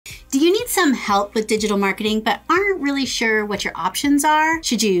Do you need some help with digital marketing but aren't really sure what your options are?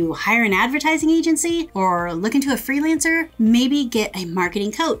 Should you hire an advertising agency or look into a freelancer? Maybe get a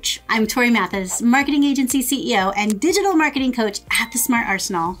marketing coach. I'm Tori Mathis, marketing agency CEO and digital marketing coach at the Smart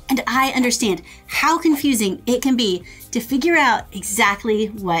Arsenal, and I understand how confusing it can be to figure out exactly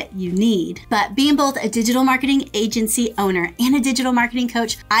what you need. But being both a digital marketing agency owner and a digital marketing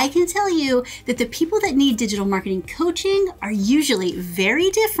coach, I can tell you that the people that need digital marketing coaching are usually very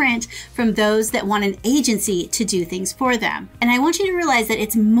different from those that want an agency to do things for them. And I want you to realize that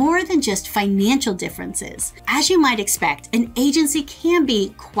it's more than just financial differences. As you might expect, an agency can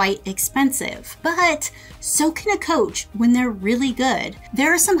be quite expensive, but so can a coach when they're really good.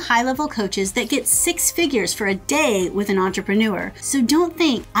 There are some high-level coaches that get 6 figures for a day with an entrepreneur. So don't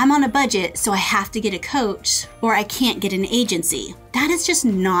think I'm on a budget, so I have to get a coach or I can't get an agency. That is just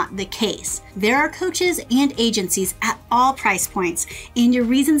not the case. There are coaches and agencies at all price points, and your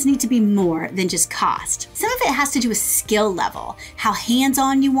reasons need to be more than just cost. Some of it has to do with skill level, how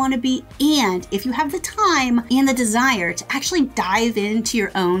hands-on you want to be, and if you have the time and the desire to actually dive into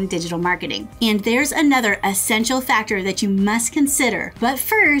your own digital marketing. And there's another essential factor that you must consider. But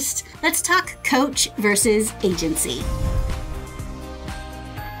first, let's talk coach versus agency.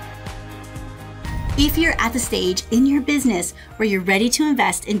 If you're at the stage in your business where you're ready to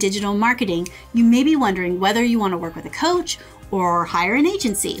invest in digital marketing, you may be wondering whether you want to work with a coach or hire an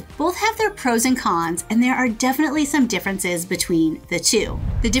agency. Both have their pros and cons, and there are definitely some differences between the two.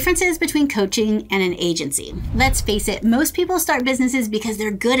 The differences between coaching and an agency. Let's face it, most people start businesses because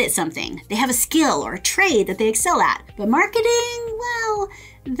they're good at something. They have a skill or a trade that they excel at. But marketing, well,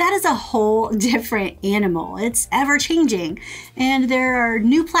 that is a whole different animal. It's ever changing, and there are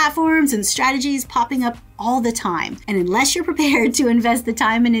new platforms and strategies popping up all the time. And unless you're prepared to invest the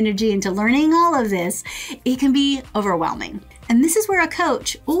time and energy into learning all of this, it can be overwhelming. And this is where a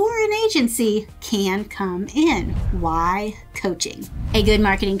coach or an agency can come in. Why coaching? A good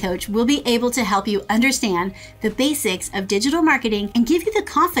marketing coach will be able to help you understand the basics of digital marketing and give you the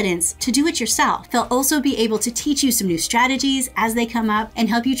confidence to do it yourself. They'll also be able to teach you some new strategies as they come up and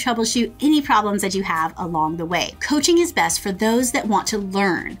help you troubleshoot any problems that you have along the way. Coaching is best for those that want to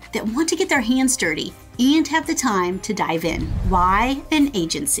learn, that want to get their hands dirty, and have the time to dive in. Why an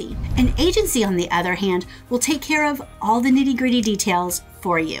agency? An agency, on the other hand, will take care of all the nitty-gritty details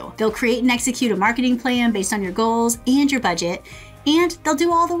for you. They'll create and execute a marketing plan based on your goals and your budget, and they'll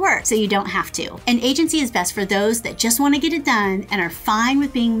do all the work so you don't have to. An agency is best for those that just want to get it done and are fine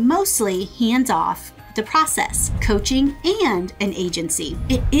with being mostly hands-off the process, coaching and an agency.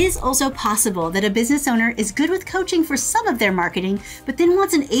 It is also possible that a business owner is good with coaching for some of their marketing, but then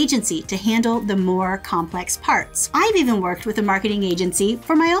wants an agency to handle the more complex parts. I've even worked with a marketing agency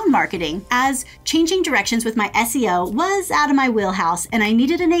for my own marketing, as changing directions with my SEO was out of my wheelhouse and I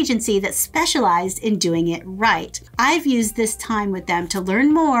needed an agency that specialized in doing it right. I've used this time with them to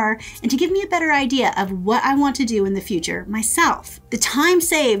learn more and to give me a better idea of what I want to do in the future myself. The time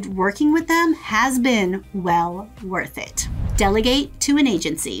saved working with them has been well worth it. Delegate to an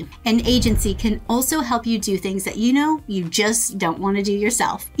agency. An agency can also help you do things that you just don't want to do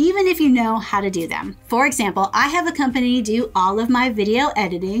yourself, even if you know how to do them. For example, I have a company do all of my video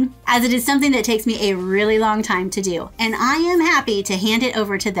editing, as it is something that takes me a really long time to do, and I am happy to hand it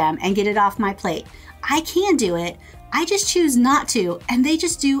over to them and get it off my plate. I can do it, I just choose not to, and they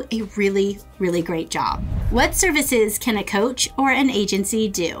just do a really, really great job. What services can a coach or an agency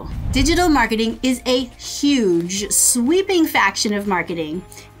do? Digital marketing is a huge, sweeping faction of marketing,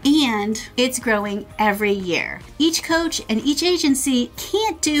 and it's growing every year. Each coach and each agency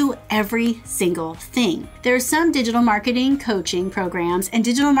can't do every single thing. There are some digital marketing coaching programs and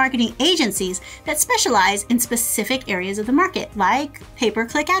digital marketing agencies that specialize in specific areas of the market, like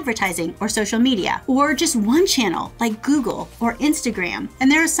pay-per-click advertising or social media, or just one channel like Google or Instagram.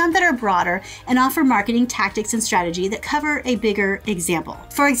 And there are some that are broader and offer marketing tactics and strategy that cover a bigger example.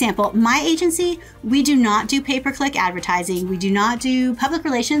 For example, my agency, we do not do pay-per-click advertising, we do not do public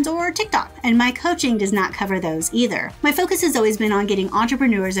relations or TikTok, and my coaching does not cover those either. My focus has always been on getting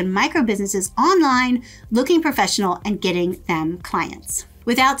entrepreneurs and micro businesses online, looking professional, and getting them clients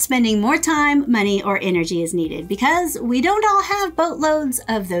without spending more time, money, or energy as needed, because we don't all have boatloads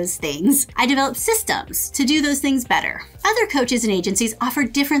of those things. I develop systems to do those things better. Other coaches and agencies offer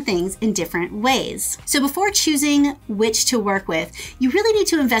different things in different ways. So before choosing which to work with, you really need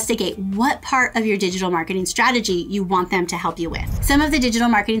to investigate what part of your digital marketing strategy you want them to help you with. Some of the digital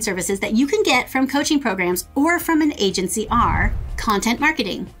marketing services that you can get from coaching programs or from an agency are content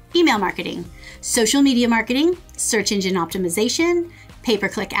marketing, email marketing, social media marketing, search engine optimization,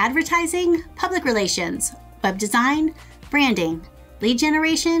 pay-per-click advertising, public relations, web design, branding, lead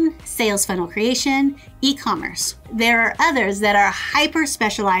generation, sales funnel creation, e-commerce. There are others that are hyper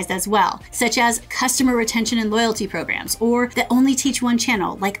specialized as well, such as customer retention and loyalty programs, or that only teach one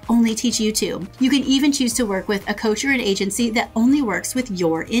channel, like only teach YouTube. You can even choose to work with a coach or an agency that only works with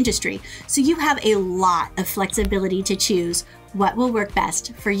your industry. So you have a lot of flexibility to choose what will work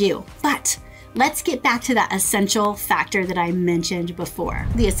best for you. But let's get back to that essential factor that I mentioned before.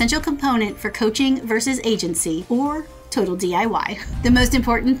 The essential component for coaching versus agency, or total DIY. The most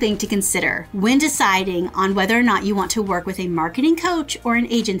important thing to consider when deciding on whether or not you want to work with a marketing coach or an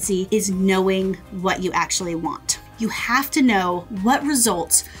agency is knowing what you actually want. You have to know what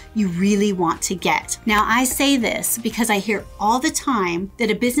results you really want to get. Now, I say this because I hear all the time that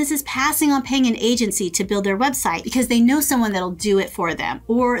a business is passing on paying an agency to build their website because they know someone that'll do it for them,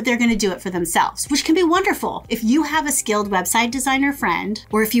 or they're going to do it for themselves, which can be wonderful. If you have a skilled website designer friend,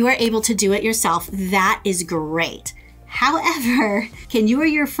 or if you are able to do it yourself, that is great. However, can you or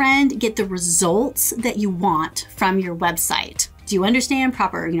your friend get the results that you want from your website? Do you understand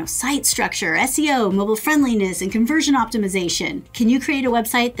proper, site structure, SEO, mobile friendliness, and conversion optimization? Can you create a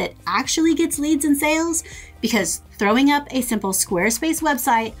website that actually gets leads and sales? Because throwing up a simple Squarespace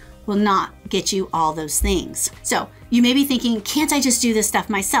website will not get you all those things. So you may be thinking, can't I just do this stuff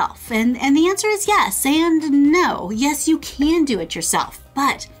myself? And the answer is yes and no. Yes, you can do it yourself,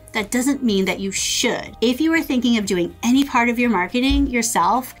 but that doesn't mean that you should. If you are thinking of doing any part of your marketing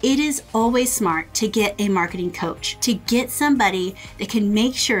yourself, it is always smart to get a marketing coach, to get somebody that can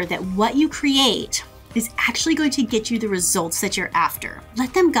make sure that what you create is actually going to get you the results that you're after.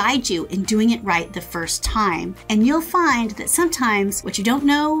 Let them guide you in doing it right the first time. And you'll find that sometimes what you don't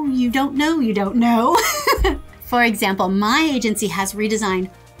know, you don't know, you don't know. For example, my agency has redesigned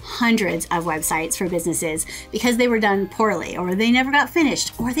hundreds of websites for businesses because they were done poorly, or they never got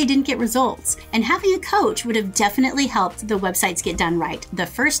finished, or they didn't get results. And having a coach would have definitely helped the websites get done right the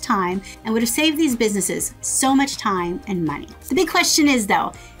first time and would have saved these businesses so much time and money. The big question is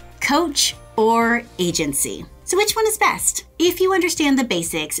though, coach or agency? So which one is best? If you understand the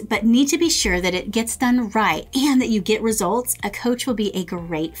basics, but need to be sure that it gets done right and that you get results, a coach will be a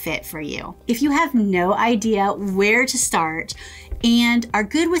great fit for you. If you have no idea where to start and are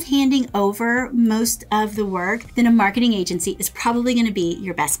good with handing over most of the work, then a marketing agency is probably going to be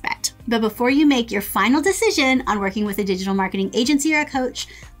your best bet. But before you make your final decision on working with a digital marketing agency or a coach,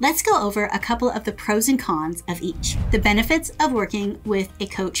 let's go over a couple of the pros and cons of each. The benefits of working with a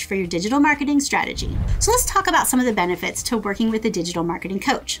coach for your digital marketing strategy. So let's talk about some of the benefits to working with a digital marketing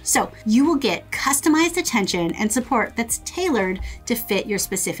coach. So you will get customized attention and support that's tailored to fit your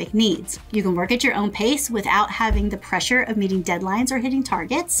specific needs. You can work at your own pace without having the pressure of meeting deadlines or hitting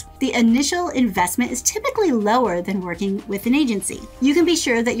targets. The initial investment is typically lower than working with an agency. You can be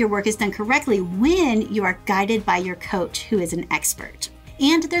sure that your work is done correctly when you are guided by your coach who is an expert.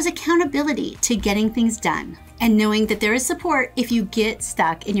 And there's accountability to getting things done and knowing that there is support if you get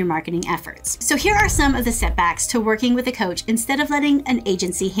stuck in your marketing efforts. So here are some of the setbacks to working with a coach instead of letting an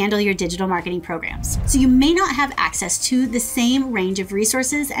agency handle your digital marketing programs. So you may not have access to the same range of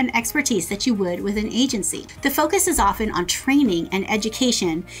resources and expertise that you would with an agency. The focus is often on training and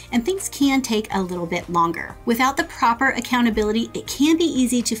education, and things can take a little bit longer. Without the proper accountability, it can be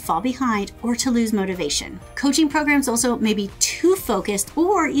easy to fall behind or to lose motivation. Coaching programs also may be too focused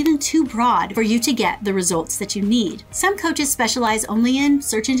or even too broad for you to get the results that you need. Some coaches specialize only in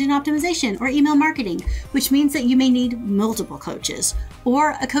search engine optimization or email marketing, which means that you may need multiple coaches.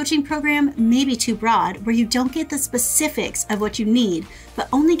 Or a coaching program may be too broad where you don't get the specifics of what you need, but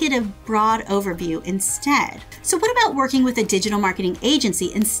only get a broad overview instead. So what about working with a digital marketing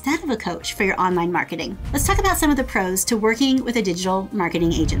agency instead of a coach for your online marketing? Let's talk about some of the pros to working with a digital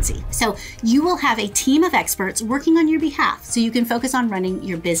marketing agency. So you will have a team of experts working on your behalf so you can focus on running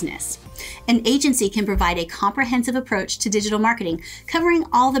your business. An agency can provide a comprehensive approach to digital marketing, covering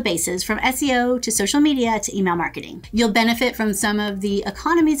all the bases from SEO to social media to email marketing. You'll benefit from some of the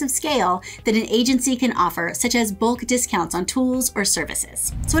economies of scale that an agency can offer, such as bulk discounts on tools or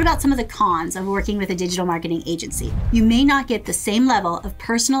services. So what about some of the cons of working with a digital marketing agency? You may not get the same level of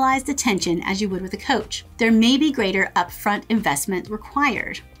personalized attention as you would with a coach. There may be greater upfront investment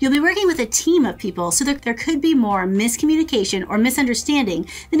required. You'll be working with a team of people, so there could be more miscommunication or misunderstanding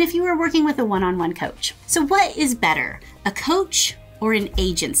than if you were working with a one-on-one coach. So what is better, a coach or an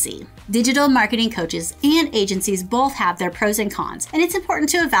agency? Digital marketing coaches and agencies both have their pros and cons, and it's important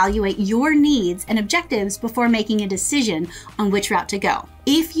to evaluate your needs and objectives before making a decision on which route to go.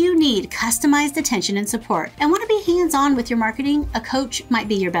 If you need customized attention and support and want to be hands-on with your marketing, a coach might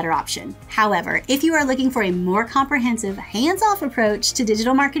be your better option. However, if you are looking for a more comprehensive, hands-off approach to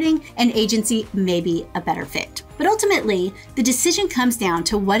digital marketing, an agency may be a better fit. But ultimately, the decision comes down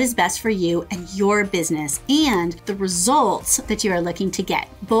to what is best for you and your business and the results that you are looking to get.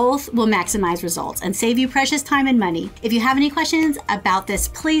 Both will maximize results and save you precious time and money. If you have any questions about this,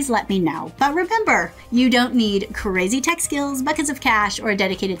 please let me know. But remember, you don't need crazy tech skills, buckets of cash, or a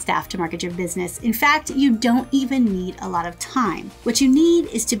dedicated staff to market your business. In fact, you don't even need a lot of time. What you need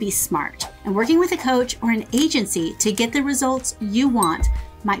is to be smart. And working with a coach or an agency to get the results you want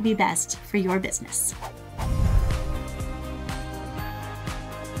might be best for your business.